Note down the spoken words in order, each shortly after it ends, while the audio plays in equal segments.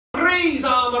raise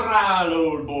our morale,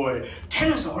 old boy.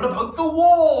 Tell us all about the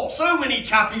war. So many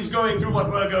chappies going through what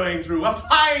we're going through. A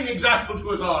fine example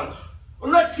to us all.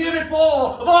 Let's hear it for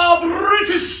our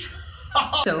British.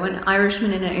 So an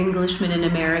Irishman and an Englishman and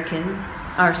an American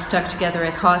are stuck together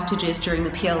as hostages during the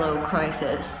PLO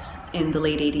crisis in the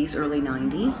late 80s, early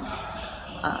 90s.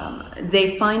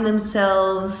 They find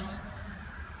themselves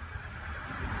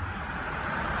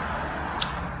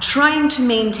trying to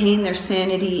maintain their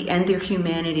sanity and their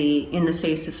humanity in the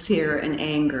face of fear and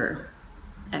anger.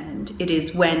 And it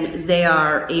is when they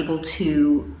are able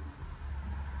to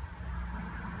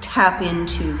tap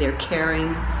into their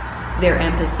caring, their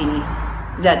empathy,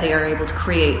 that they are able to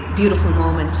create beautiful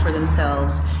moments for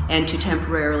themselves and to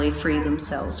temporarily free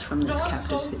themselves from this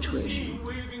captive situation.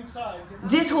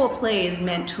 This whole play is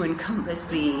meant to encompass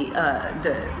the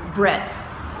breadth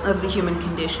of the human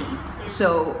condition.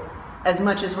 So as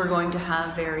much as we're going to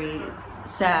have very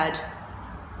sad,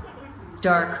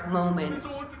 dark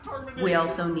moments, we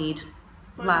also need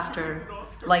laughter,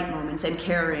 light moments, and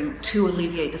caring to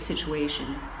alleviate the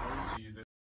situation.